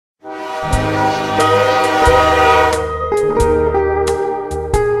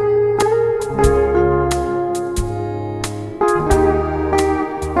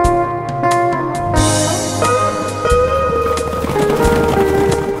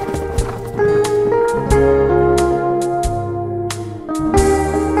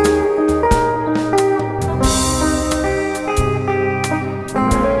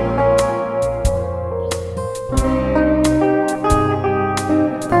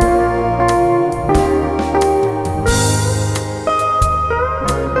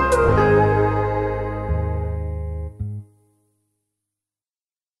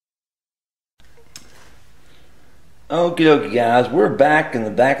Okie dokie guys, we're back in the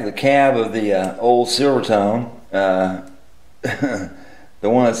back of the cab of the old Silvertone, the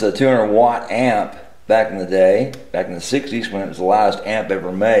one that's a 200 watt amp back in the day, back in the 60s when it was the loudest amp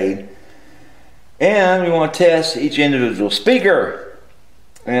ever made. And we want to test each individual speaker.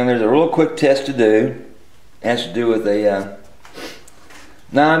 And there's a real quick test to do. It has to do with a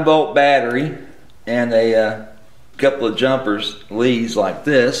 9-volt battery and a couple of jumpers, leads like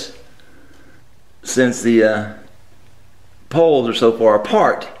this, since the poles are so far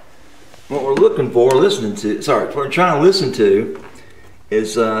apart. What we're looking for, what we're trying to listen to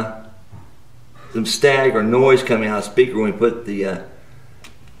is some static or noise coming out of the speaker when we put the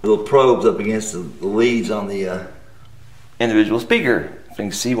little probes up against the leads on the individual speaker. If you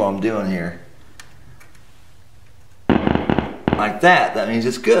can see what I'm doing here. Like that. That means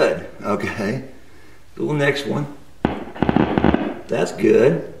it's good. Okay. Go to the next one. That's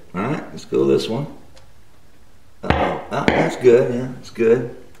good. Alright, let's go to this one. Uh-oh. Oh, that's good. Yeah, that's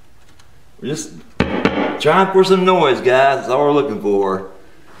good. We're just trying for some noise, guys. That's all we're looking for.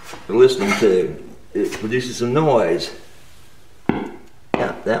 We're listening to. It produces some noise.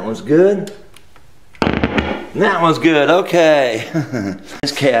 Yeah, that one's good. And that one's good. Okay.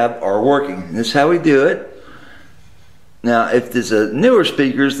 This cab are working. This is how we do it. Now, if there's newer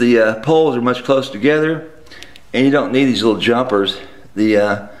speakers, the poles are much closer together, and you don't need these little jumpers.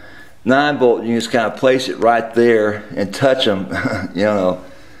 The 9-volt, you just kind of place it right there and touch them. You know,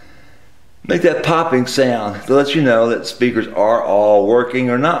 make that popping sound to let you know that speakers are all working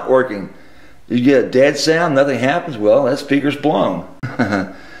or not working. You get a dead sound, nothing happens. Well, that speaker's blown.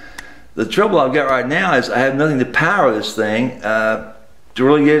 The trouble I've got right now is I have nothing to power this thing to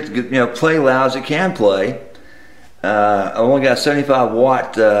really get it to play loud as it can play. I've only got a 75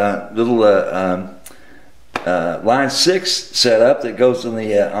 watt little line 6 setup that goes on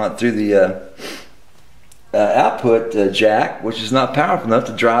the through the output jack, which is not powerful enough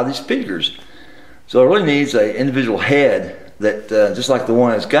to drive these speakers. So it really needs an individual head that just like the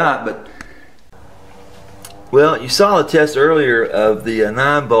one it's got. But well, you saw the test earlier of the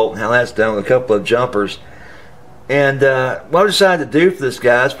 9-volt and how that's done with a couple of jumpers. And what I decided to do for this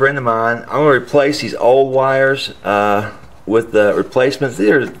guy, is a friend of mine, I'm going to replace these old wires with replacements. These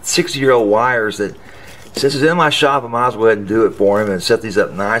are 60-year-old wires that, since it's in my shop, I might as well go ahead and do it for him and set these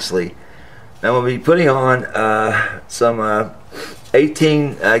up nicely. Now I'm going to be putting on some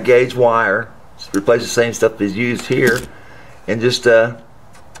 18 gauge wire, replace the same stuff he's used here, and just set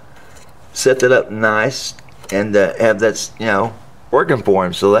that up nice and have that, working for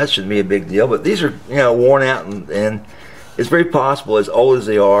him. So that shouldn't be a big deal. But these are, worn out, and it's very possible, as old as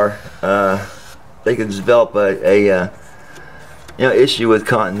they are, they can develop a issue with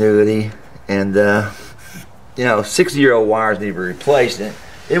continuity. And 60-year-old wires need to be replaced. And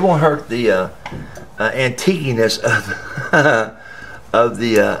it won't hurt the antiqueness of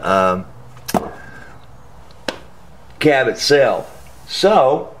the cab itself.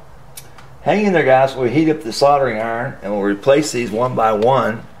 So hang in there, guys. We'll heat up the soldering iron and we'll replace these one by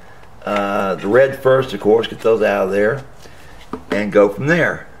one. The red first, of course, get those out of there and go from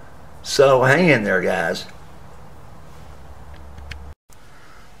there. So hang in there, guys.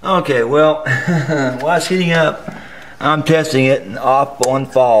 Okay, well, while it's heating up, I'm testing it, and off one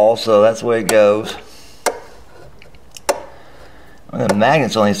falls, so that's the way it goes. Well, the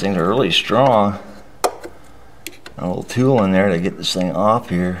magnets on these things are really strong. A little tool in there to get this thing off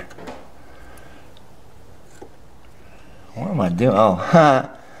here. What am I doing? Oh,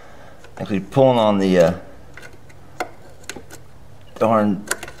 actually pulling on the darn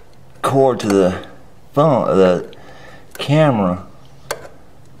cord to the phone, the camera.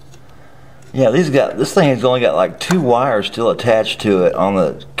 Yeah, this thing has only got like 2 wires still attached to it on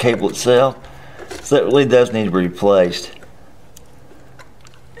the cable itself, so that really does need to be replaced.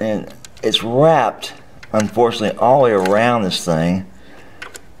 And it's wrapped, unfortunately, all the way around this thing,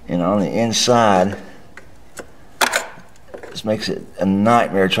 and on the inside. This makes it a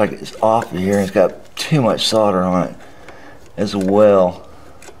nightmare to try to get this off of here. It's got too much solder on it as well.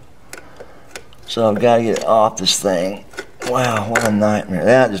 So I've got to get it off this thing. Wow, what a nightmare.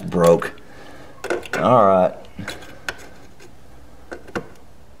 That just broke. Alright.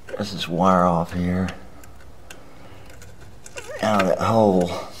 Let's just wire off here. Out of that hole.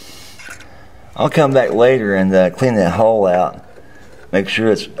 I'll come back later and clean that hole out. Make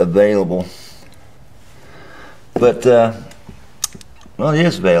sure it's available. But, well, it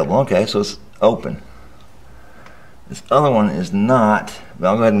is available. Okay, so it's open. This other one is not. But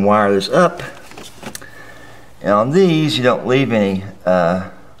I'll go ahead and wire this up. And on these, you don't leave any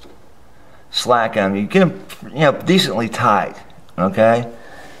slack on them. You get them, decently tight. Okay,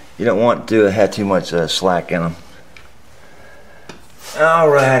 you don't want to have too much slack in them.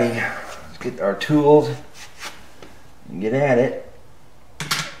 Alrighty, let's get our tools and get at it.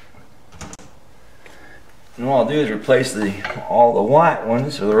 And what I'll do is replace all the white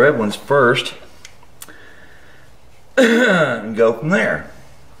ones or the red ones first and go from there.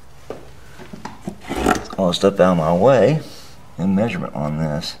 All the stuff out of my way and measurement on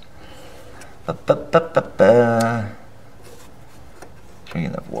this. Bring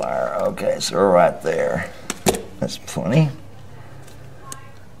enough wire. Okay, so we're right there. That's plenty.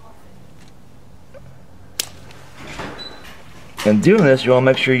 And doing this, you want to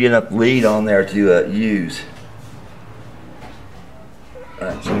make sure you get enough lead on there to use.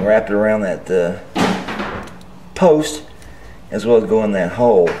 Alright, so you wrap it around that post as well as go in that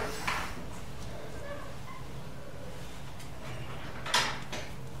hole.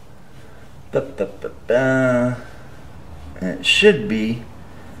 And it should be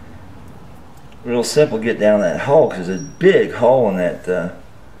real simple to get down that hole because there's a big hole in that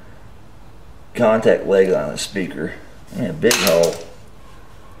contact leg on the speaker. Yeah, big hole.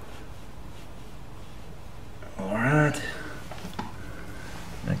 Alright.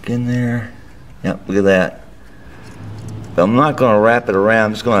 Back in there. Yep, look at that. But I'm not going to wrap it around.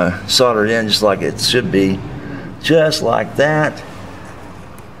 I'm just going to solder it in just like it should be. Just like that.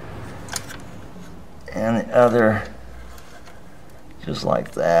 And the other, just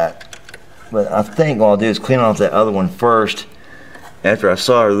like that. But I think what I'll do is clean off that other one first after I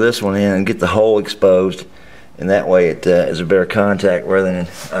solder this one in and get the hole exposed. And that way it is a better contact rather than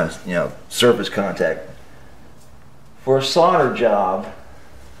surface contact for a solder job.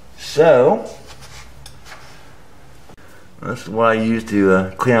 So that's what I use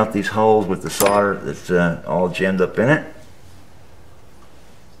to clean out these holes with the solder that's all jammed up in it.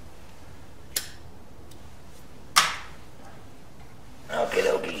 Okie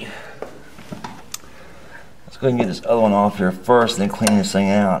dokie. Let's go ahead and get this other one off here first and then clean this thing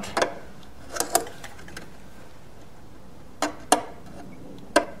out.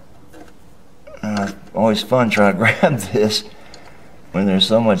 Always fun trying to grab this when there's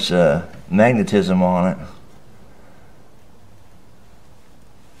so much magnetism on it.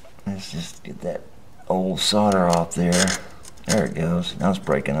 Let's just get that old solder off there. There it goes. Now it's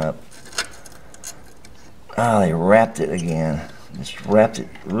breaking up. Ah, they wrapped it again. Just wrapped it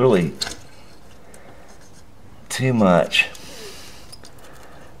really too much.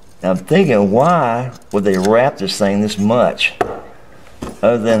 Now I'm thinking, why would they wrap this thing this much?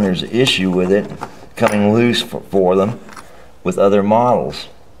 Other than there's an issue with it coming loose for them with other models.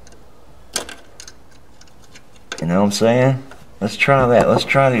 You know what I'm saying? Let's try that. Let's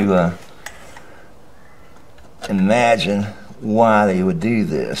try to imagine why they would do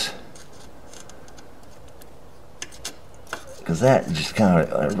this. Because that just kind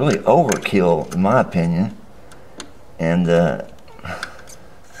of really overkill in my opinion. And there's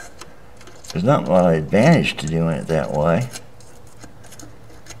not a lot of advantage to doing it that way.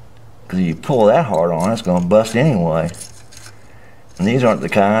 Because if you pull that hard on, it's going to bust anyway. And these aren't the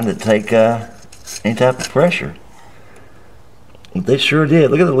kind that take any type of pressure. But they sure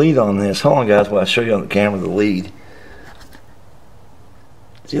did. Look at the lead on this. Hold on, guys, while I show you on the camera the lead.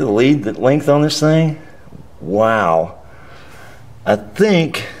 See the lead, the length on this thing? Wow. I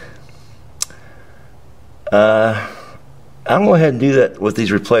think I'm going to go ahead and do that with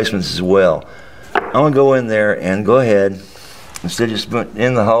these replacements as well. I'm going to go in there and go ahead, instead of just putting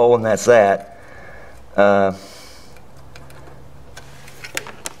in the hole and that's that,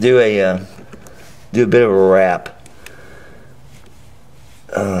 do a bit of a wrap.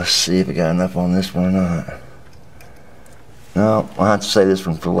 Let's see if I got enough on this one or not. No, I'll have to save this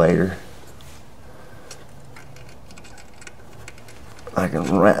one for later. I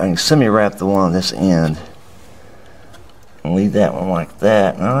can semi-wrap the one on this end and leave that one like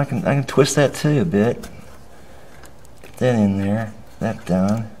that. Now I can twist that too a bit. Get that in there. That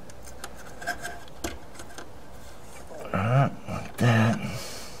done. Alright, like that.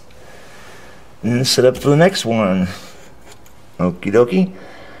 And then set up for the next one. Okie dokie.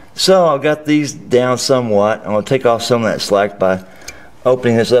 So I've got these down somewhat. I'm going to take off some of that slack by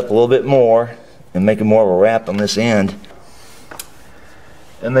opening this up a little bit more and making more of a wrap on this end.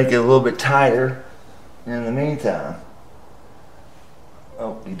 And make it a little bit tighter in the meantime.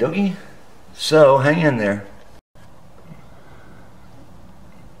 Okie dokie. So hang in there.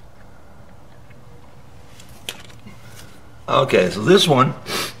 Okay, so this one,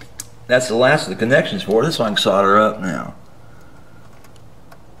 that's the last of the connections for it. This one I can solder up now.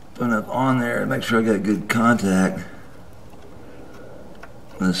 Put it on there, make sure I got good contact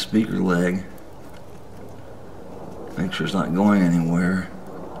with the speaker leg. Make sure it's not going anywhere.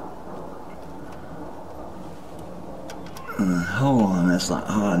 Hold on, that's not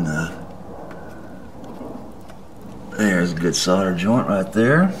hot enough. There's a good solder joint right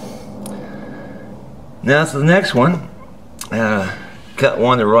there. Now to the next one. Cut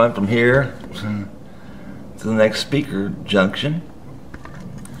one to run from here to the next speaker junction.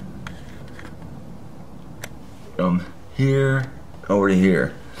 From here over to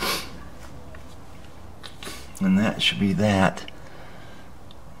here. And that should be that.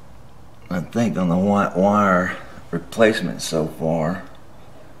 I think on the white wire replacement so far.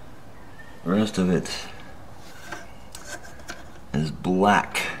 The rest of it is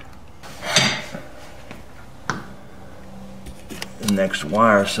black. The next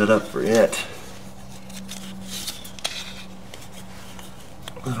wire set up for it.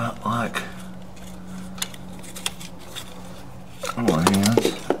 What about like, come on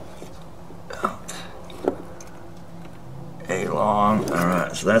hands, out, a long,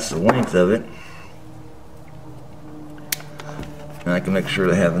 alright, so that's the length of it. And I can make sure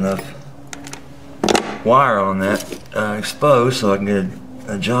to have enough wire on that exposed so I can get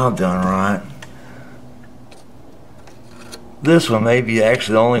a job done right. This one may be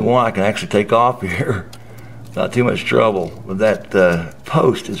actually the only one I can actually take off here. Not too much trouble. But that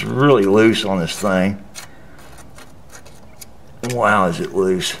post is really loose on this thing. Wow, is it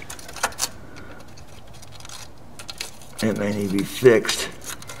loose. It may need to be fixed.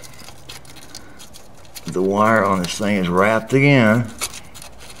 The wire on this thing is wrapped again.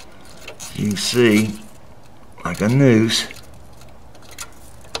 As you can see, like a noose.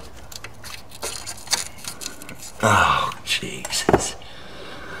 Oh, Jesus.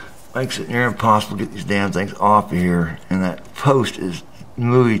 Makes it near impossible to get these damn things off of here, and that post is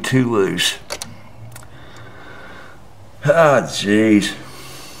really too loose. Ah, jeez.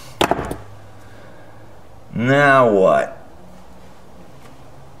 Now what?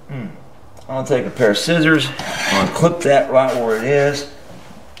 I'm gonna take a pair of scissors. I'm gonna clip that right where it is.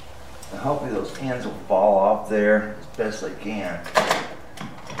 And hopefully those ends will fall off there as best they can.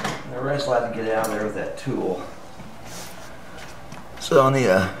 And the rest will have to get out of there with that tool. So I need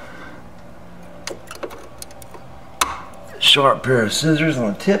a sharp pair of scissors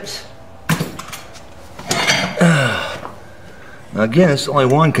on the tips. Now again, it's only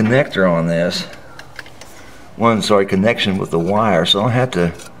one connector on this. Connection with the wire, so I don't have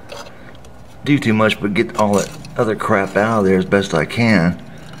to do too much but get all that other crap out of there as best I can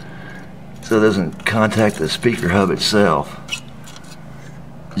so it doesn't contact the speaker hub itself.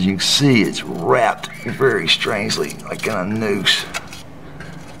 As you can see, it's wrapped very strangely, like in a noose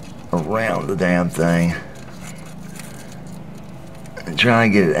around the damn thing. And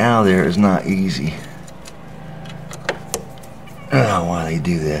trying to get it out of there is not easy. Oh, why do they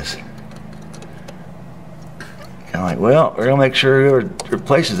do this? Kind of like, well, we're gonna make sure whoever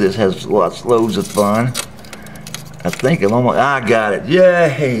replaces this has loads of fun. I think I'm almost, I got it.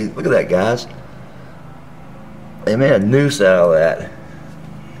 Yay! Look at that, guys. They made a noose out of that.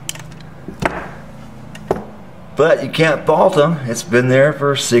 But you can't fault them. It's been there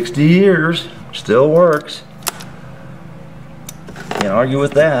for 60 years. Still works. Can't argue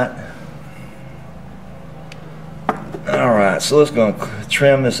with that. Alright, so let's go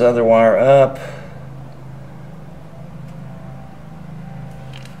trim this other wire up.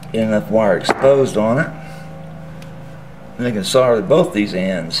 Get enough wire exposed on it. And I can solder both these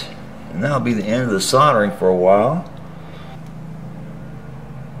ends. And that'll be the end of the soldering for a while.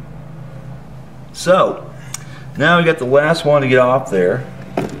 So, now we got the last one to get off there,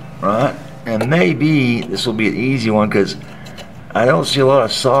 right? And maybe this will be an easy one because I don't see a lot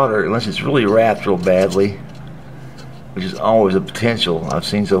of solder unless it's really wrapped real badly, which is always a potential. I've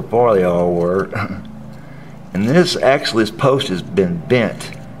seen so far they all were. And this post has been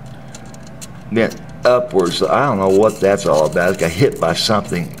bent upwards, so I don't know what that's all about. It got hit by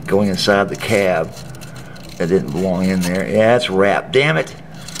something going inside the cab that didn't belong in there. Yeah, it's wrapped, damn it.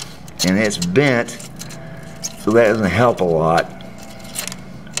 And it's bent, so that doesn't help a lot.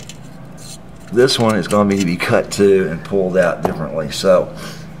 This one is going to need to be cut too and pulled out differently. So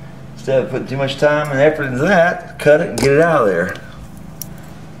instead of putting too much time and effort into that, cut it and get it out of there.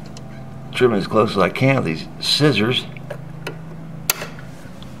 Trim it as close as I can with these scissors.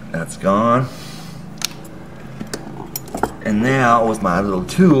 That's gone. And now with my little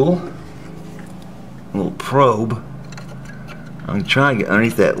tool, a little probe, I'm going to try and get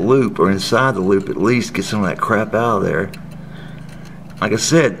underneath that loop, or inside the loop at least, get some of that crap out of there. Like I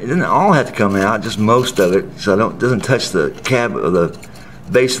said, it doesn't all have to come out, just most of it, so it doesn't touch the cab or the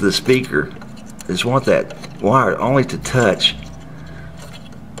base of the speaker. I just want that wire only to touch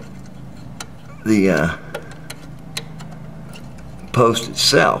the post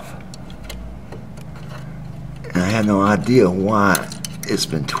itself. And I had no idea why it's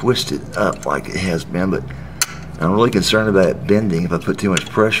been twisted up like it has been, but I'm really concerned about it bending if I put too much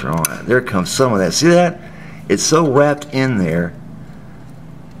pressure on it. There comes some of that. See that? It's so wrapped in there.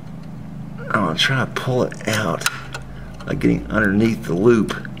 I'm going to try to pull it out by getting underneath the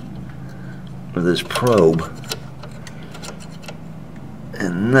loop with this probe.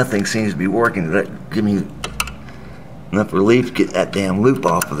 And nothing seems to be working. Does that give me enough relief to get that damn loop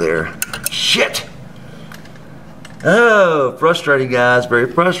off of there? Shit! Oh, frustrating, guys.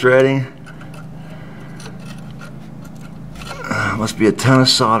 Very frustrating. Must be a ton of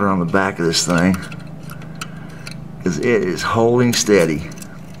solder on the back of this thing, because it is holding steady.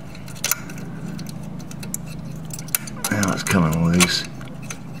 Now it's coming loose.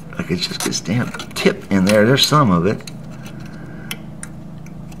 Like it's just this damn tip in there. There's some of it.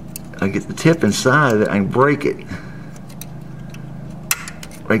 I get the tip inside of it, I can break it.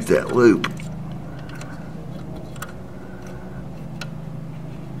 Break that loop.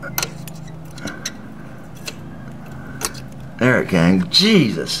 There it came.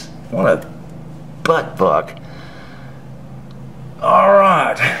 Jesus, what a butt fuck.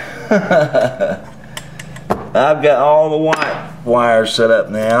 Alright. I've got all the white wires set up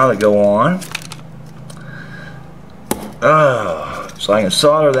now to go on. Oh, so I can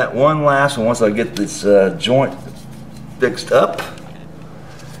solder that one last one once I get this joint fixed up.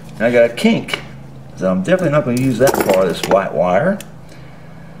 And I got a kink. So I'm definitely not going to use that part of this white wire.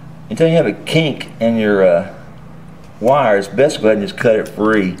 Until you have a kink in your wire, it's best to go ahead and just cut it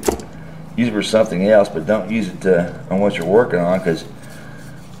free. Use it for something else, but don't use it on what you're working on, because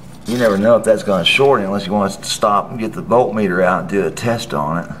you never know if that's going to short unless you want to stop and get the voltmeter out and do a test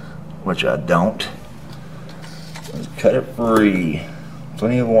on it, which I don't. Let's cut it free.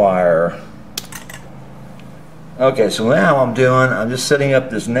 Plenty of wire. Okay, so now I'm just setting up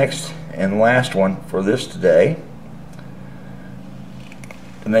this next and last one for this today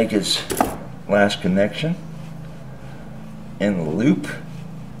to make its last connection in the loop.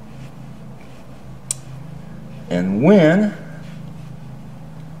 And when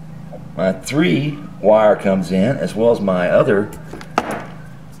my 3 wire comes in, as well as my other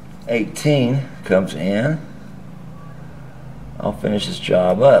 18 comes in, I'll finish this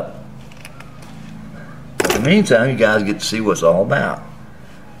job up. In the meantime, you guys get to see what it's all about.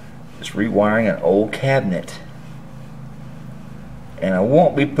 Just rewiring an old cabinet. And I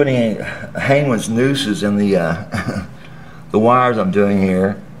won't be putting any Hangman's nooses in the the wires I'm doing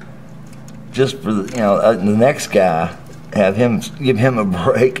here. Just for the, the next guy, give him a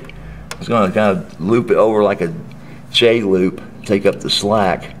break. I was going to kind of loop it over like a J loop, take up the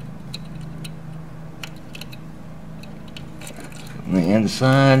slack. On the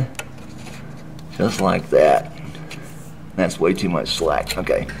inside, just like that. That's way too much slack.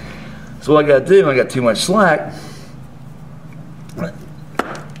 Okay, so what I got to do, I got too much slack,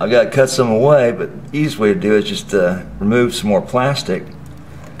 I got to cut some away, but the easiest way to do it is just remove some more plastic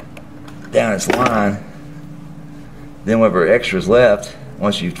down its line. Then whatever extra is left,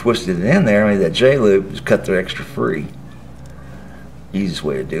 once you've twisted it in there, maybe that J loop, just cut the extra free. Easiest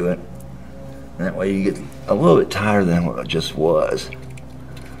way to do it. And that way you get a little bit tighter than what it just was.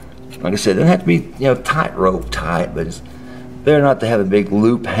 Like I said, it doesn't have to be tightrope tight, but it's better not to have a big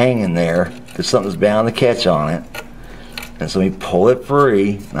loop hanging there, because something's bound to catch on it. And so we pull it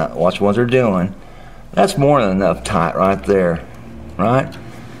free. Now watch what they're doing. That's more than enough tight right there, right?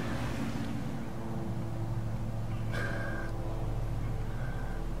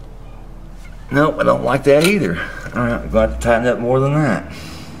 Nope, I don't like that either. Alright, I'm going to have to tighten up more than that.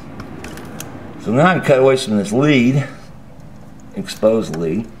 So now I can cut away some of this lead, exposed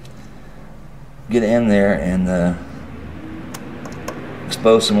lead, get in there and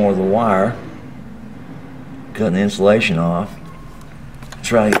expose some more of the wire, cutting the insulation off,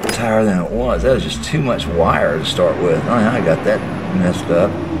 try to get tighter than it was. That was just too much wire to start with. Oh, I got that messed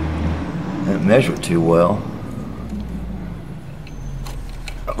up. I didn't measure it too well.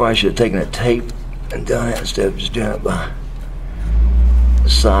 I probably should have taken a tape and done it instead of just doing it by the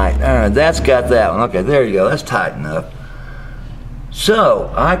side. Alright, that's got that one. Okay, there you go. That's tight enough.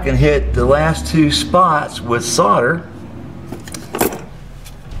 So, I can hit the last 2 spots with solder,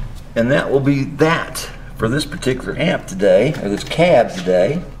 and that will be that for this particular amp today, or this cab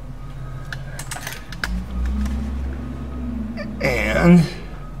today. And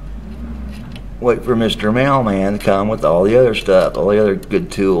wait for Mr. Mailman to come with all the other stuff, all the other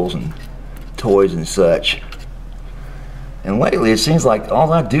good tools and toys and such. And lately it seems like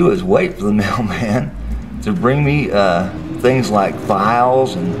all I do is wait for the mailman to bring me things like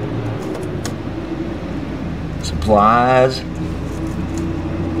files and supplies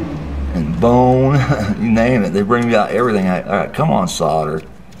and bone, you name it. They bring me out everything. All right, come on, solder.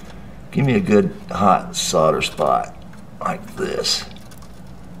 Give me a good hot solder spot like this.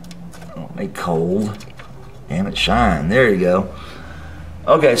 Don't make cold. Damn it, shine. There you go.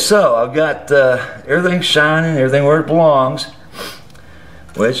 Okay, so I've got everything shining, everything where it belongs.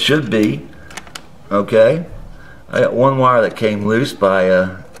 Well, it should be. Okay. I got one wire that came loose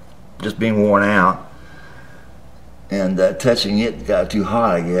by just being worn out. And touching it got too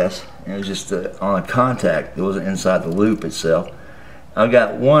hot, I guess. It was just on a contact. It wasn't inside the loop itself. I've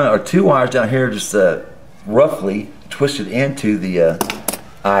got one or two wires down here just roughly twisted into the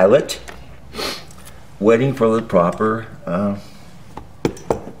eyelet, waiting for the proper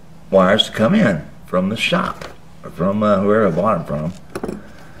wires to come in from the shop, or from wherever I bought them from.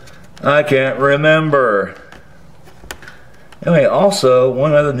 I can't remember. Anyway, also,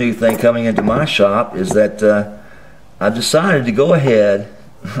 one other new thing coming into my shop is that I've decided to go ahead,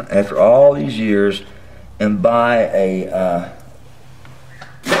 after all these years, and buy a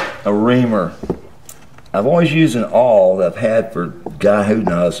reamer. I've always used an awl that I've had for God who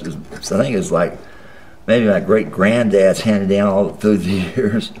knows. I think it's like maybe my great granddad's handed down all through the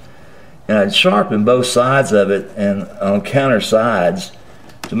years. And I'd sharpen both sides of it and on counter sides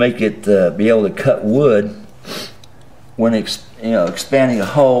to make it be able to cut wood when expanding a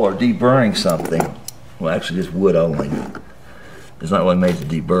hole or deburring something. Well, actually just wood only. It's not really made to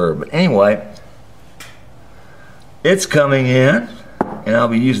deburr. But anyway, it's coming in, and I'll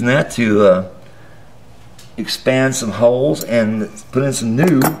be using that to expand some holes and put in some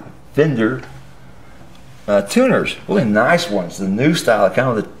new Fender tuners. Really nice ones. The new style,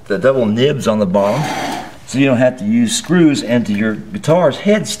 kind of the double nibs on the bottom, so you don't have to use screws into your guitar's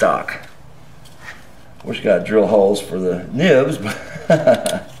headstock. Of course, you got to drill holes for the nibs,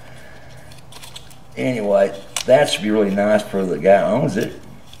 but anyway, that should be really nice for the guy who owns it.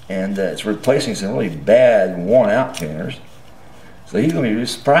 And it's replacing some really bad, worn out tuners. So he's going to be really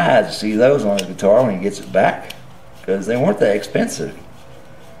surprised to see those on his guitar when he gets it back, because they weren't that expensive.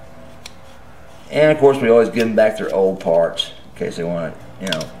 And of course, we always give them back their old parts in case they want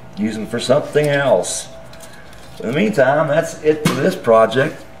to, use them for something else. But in the meantime, that's it for this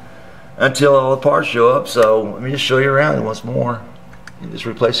project until all the parts show up. So let me just show you around once more. You're just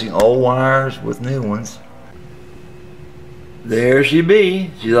replacing old wires with new ones. There she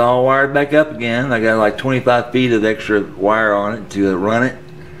be. She's all wired back up again. I got like 25 feet of extra wire on it to run it.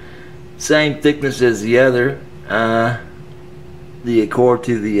 Same thickness as the other. The cord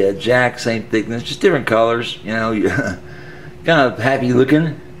to the jack, same thickness, just different colors. Kind of happy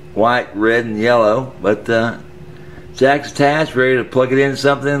looking, white, red, and yellow. But jack's attached, ready to plug it into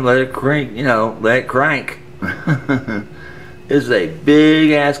something, let it crank. Let it crank. This is a big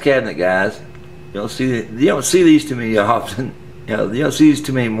ass cabinet, guys. You don't see these too many often. You don't see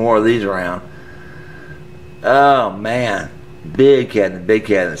too many more of these around. Oh man, big cabinet, big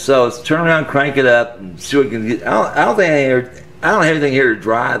cabinet. So let's turn around, crank it up, and see what we can get. I don't have anything here to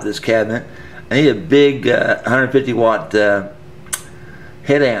drive this cabinet. I need a big 150 watt head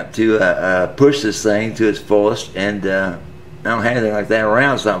amp to push this thing to its fullest, and I don't have anything like that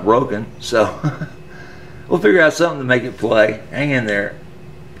around. It's not broken, so we'll figure out something to make it play. Hang in there.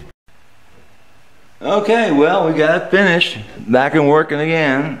 Okay, well, we got it finished. Back and working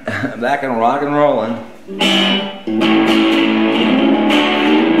again. Back and rock and rolling.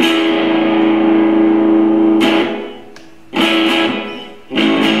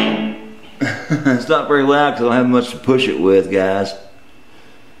 It's not very loud because I don't have much to push it with, guys.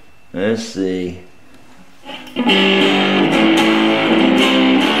 Let's see.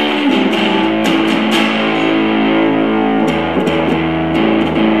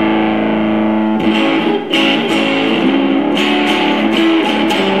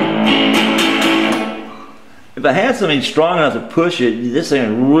 If I had something strong enough to push it, this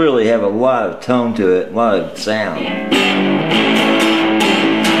thing would really have a lot of tone to it, a lot of sound.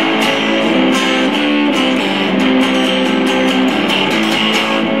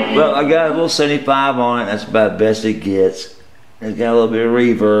 Well, I got a little 75 on it. That's about the best it gets. It's got a little bit of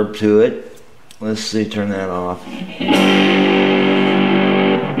reverb to it. Let's see, turn that off.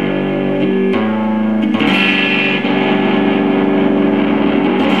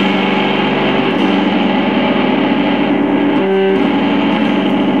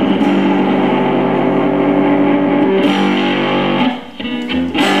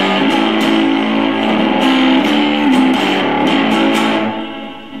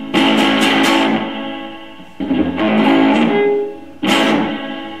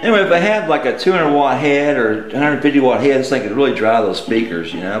 Anyway, if I had like a 200 watt head or 150 watt head, this thing could really drive those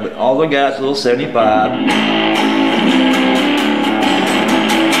speakers, but all I got is a little 75.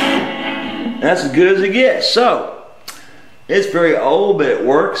 That's as good as it gets. So, it's very old, but it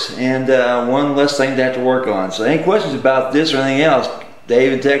works, and one less thing to have to work on. So any questions about this or anything else,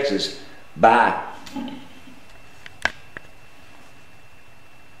 Dave in Texas. Bye.